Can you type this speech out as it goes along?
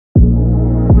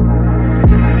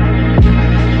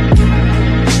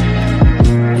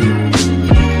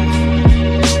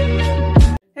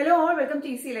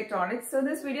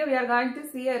this video, we are going to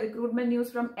see a recruitment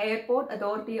news from Airport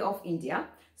Authority of India.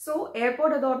 So,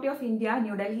 Airport Authority of India,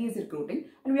 New Delhi is recruiting,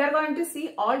 and we are going to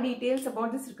see all details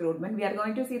about this recruitment. We are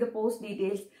going to see the post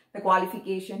details, the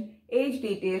qualification, age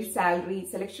details, salary,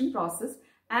 selection process,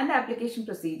 and the application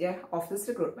procedure of this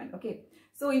recruitment. Okay.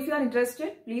 So, if you are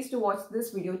interested, please to watch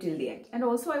this video till the end. And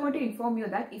also, I want to inform you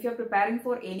that if you are preparing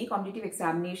for any competitive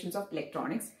examinations of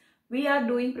electronics, we are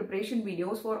doing preparation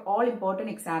videos for all important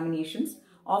examinations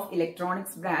of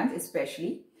electronics brands,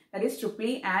 especially that is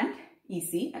AAA and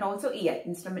EC, and also EI,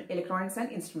 electronics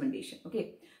and instrumentation.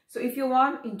 Okay, so if you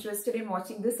are interested in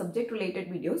watching the subject related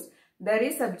videos, there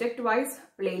is subject wise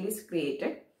playlist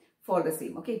created for the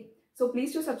same. Okay, so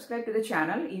please do subscribe to the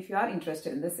channel if you are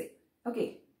interested in the same.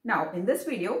 Okay, now in this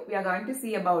video we are going to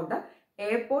see about the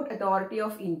Airport Authority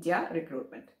of India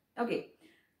recruitment. Okay,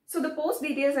 so the post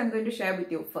details I'm going to share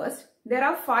with you first. There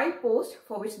are 5 posts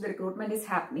for which the recruitment is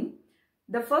happening.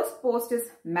 The first post is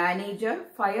Manager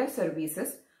Fire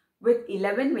Services with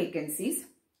 11 vacancies.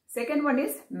 Second one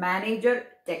is Manager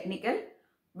Technical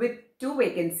with 2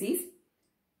 vacancies.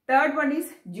 Third one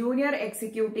is Junior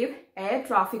Executive Air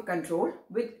Traffic Control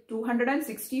with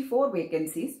 264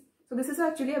 vacancies. So this is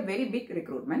actually a very big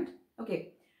recruitment.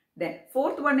 Okay. Then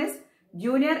fourth one is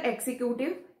Junior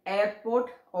Executive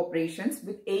Airport Operations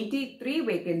with 83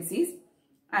 vacancies.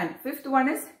 And fifth one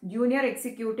is Junior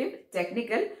Executive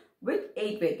Technical with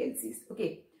 8 vacancies.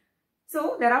 Okay.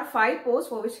 So there are 5 posts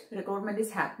for which recruitment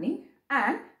is happening,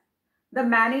 and the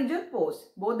manager post,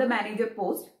 both the manager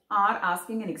posts are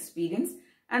asking an experience,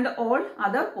 and all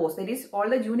other posts, that is all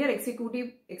the junior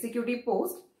executive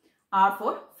posts are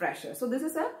for freshers. So this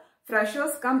is a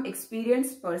freshers come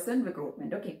experienced person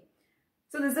recruitment. Okay.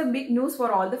 So this is a big news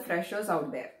for all the freshers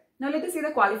out there. Now let us see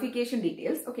the qualification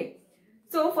details. Okay.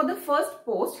 So for the first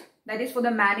post, that is for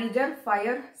the Manager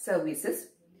Fire Services,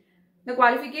 the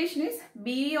qualification is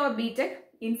BE or BTech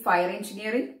in Fire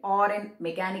Engineering or in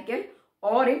Mechanical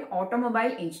or in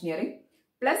Automobile Engineering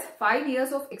plus 5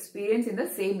 years of experience in the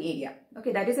same area.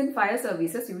 Okay, that is in Fire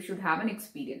Services, you should have an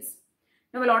experience.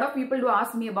 Now, a lot of people do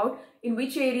ask me about in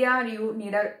which area you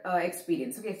need a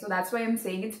experience. Okay, so that's why I'm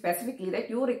saying it specifically that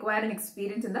you require an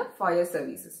experience in the Fire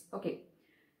Services. Okay.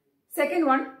 Second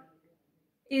one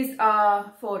is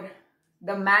for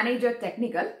the Manager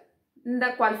Technical.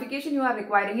 The qualification you are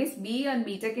requiring is BE and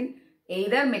BTech in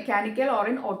either mechanical or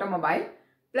in automobile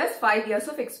plus 5 years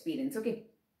of experience. Okay,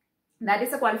 that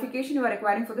is the qualification you are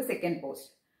requiring for the second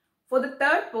post. For the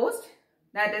third post,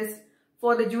 that is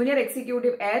for the Junior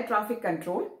Executive Air Traffic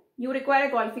Control, you require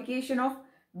a qualification of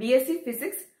BSc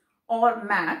Physics or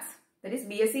Maths, that is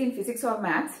BSc in Physics or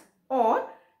Maths, or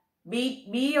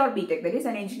BE or BTech, that is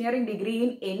an engineering degree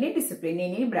in any discipline,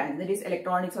 any branch, that is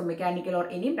electronics or mechanical or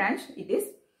any branch, it is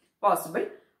possible.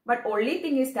 But only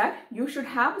thing is that you should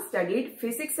have studied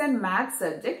physics and math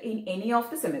subject in any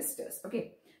of the semesters.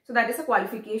 Okay, so that is a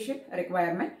qualification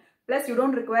requirement, plus you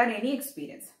don't require any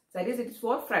experience, that is it is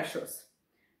for freshers.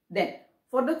 Then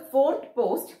for the fourth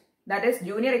post, that is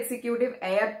Junior Executive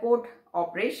Airport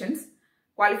Operations,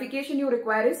 qualification you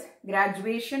require is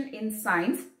graduation in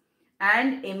science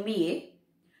and MBA,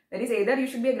 that is either you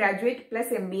should be a graduate plus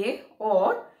MBA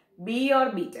or BE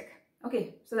or BTech.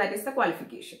 Okay, so that is the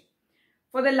qualification.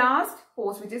 For the last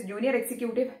post, which is Junior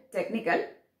Executive Technical,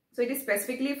 so it is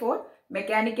specifically for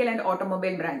mechanical and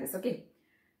automobile branches. Okay,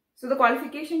 so the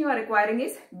qualification you are requiring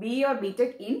is BE or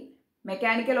BTech in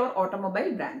mechanical or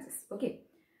automobile branches. Okay,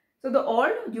 so the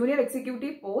all Junior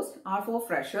Executive posts are for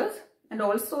freshers, and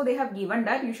also they have given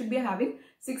that you should be having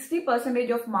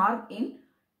 60% of mark in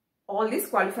all these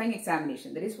qualifying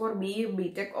examination. That is for BE,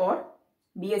 BTech or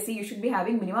BSc, you should be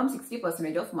having minimum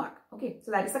 60% of mark. Okay,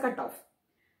 so that is the cutoff.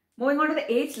 Moving on to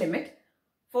the age limit.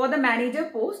 For the manager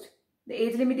post, the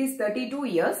age limit is 32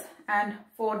 years, and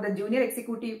for the junior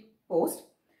executive post,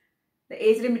 the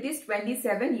age limit is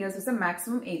 27 years is the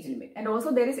maximum age limit. And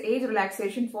also there is age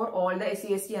relaxation for all the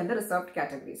SC, ST and the reserved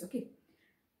categories. Okay.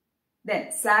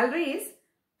 Then salary is,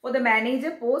 for the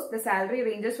manager post, the salary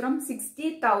ranges from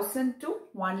 60,000 to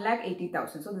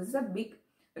 1,80,000. So this is a big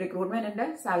recruitment and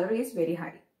the salary is very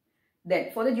high.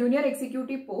 Then for the junior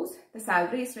executive post, the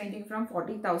salary is ranging from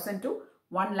 40,000 to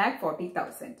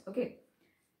 1,40,000. Okay.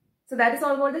 So that is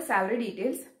all about the salary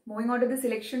details. Moving on to the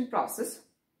selection process.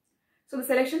 So the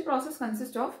selection process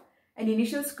consists of an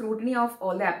initial scrutiny of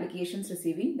all the applications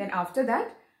receiving. Then after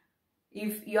that,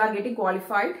 if you are getting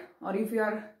qualified or if you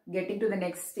are getting to the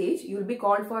next stage, you will be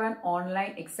called for an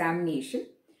online examination.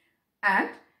 And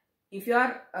if you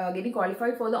are getting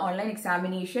qualified for the online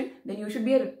examination, then you should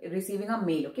be receiving a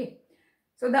mail. Okay.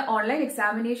 So the online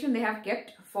examination they have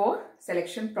kept for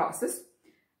selection process,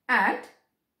 and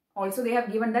Also, they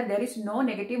have given that there is no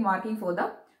negative marking for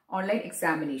the online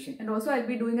examination. And also, I'll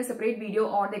be doing a separate video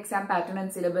on the exam pattern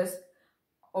and syllabus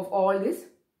of all these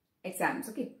exams.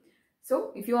 Okay.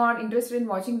 So, if you are interested in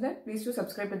watching that, please do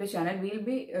subscribe to the channel. We will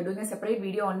be doing a separate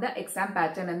video on the exam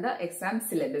pattern and the exam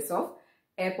syllabus of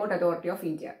Airport Authority of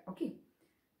India. Okay.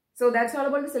 So, that's all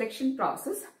about the selection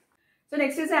process. So,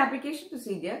 next is the application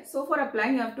procedure. So, for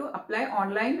applying, you have to apply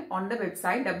online on the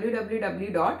website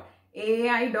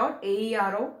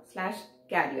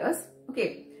www.aai.aero/careers.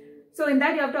 Okay. So, in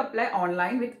that you have to apply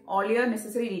online with all your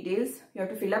necessary details. You have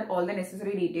to fill up all the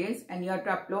necessary details and you have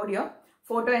to upload your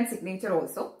photo and signature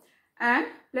also. And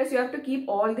plus you have to keep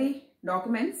all the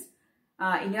documents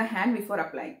in your hand before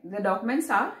applying. The documents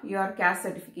are your caste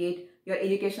certificate, your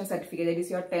education certificate, that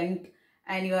is your 10th,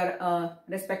 and your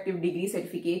respective degree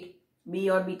certificate,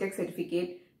 B or BTech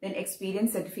certificate, then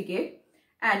experience certificate.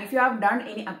 And if you have done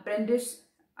any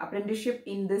apprenticeship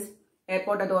in this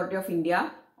Airport Authority of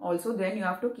India also, then you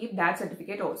have to keep that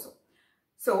certificate also.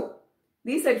 So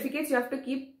these certificates you have to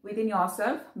keep within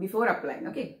yourself before applying.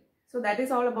 Okay. So that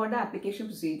is all about the application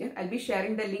procedure. I'll be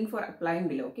sharing the link for applying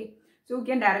below. Okay. So you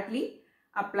can directly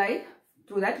apply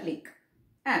through that link.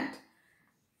 And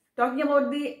talking about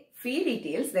the fee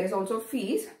details, there is also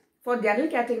fees. For general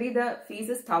category, the fees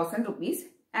is 1000 rupees.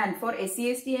 And for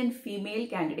SC, ST and female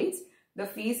candidates, the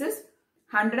fees is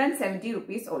 170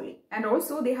 rupees only. And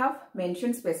also they have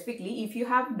mentioned specifically, if you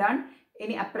have done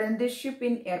any apprenticeship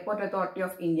in Airport Authority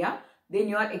of India, then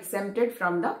you are exempted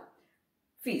from the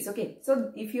fees. Okay.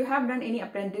 So if you have done any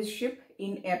apprenticeship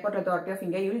in Airport Authority of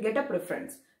India, you will get a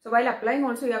preference. So while applying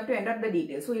also, you have to enter the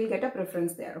details. So you will get a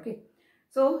preference there. Okay.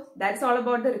 So that's all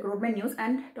about the recruitment news.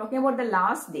 And talking about the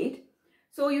last date,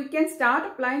 so you can start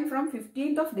applying from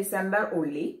 15th of December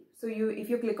only. So if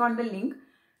you click on the link,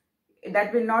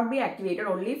 that will not be activated.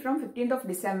 Only from 15th of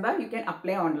December you can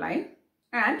apply online,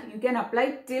 and you can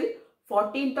apply till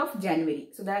 14th of January.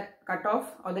 So that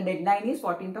cutoff or the deadline is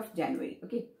 14th of January.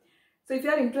 Okay. So if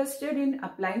you are interested in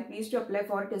applying, please to apply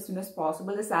for it as soon as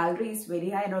possible. The salary is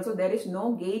very high and also there is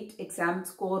no GATE exam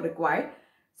score required.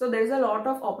 So there is a lot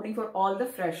of opening for all the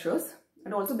freshers,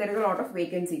 and also there is a lot of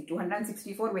vacancy.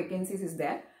 264 vacancies is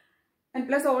there. And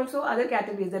plus also other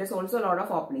categories, there is also a lot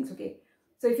of openings. Okay.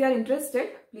 So if you are interested,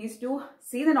 please do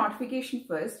see the notification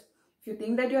first. If you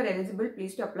think that you are eligible,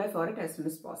 please to apply for it as soon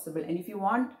as possible. And if you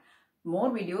want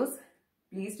more videos,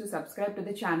 please do subscribe to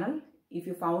the channel. If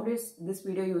you found this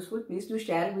video useful, please do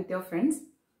share it with your friends.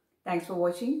 Thanks for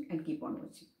watching and keep on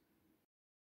watching.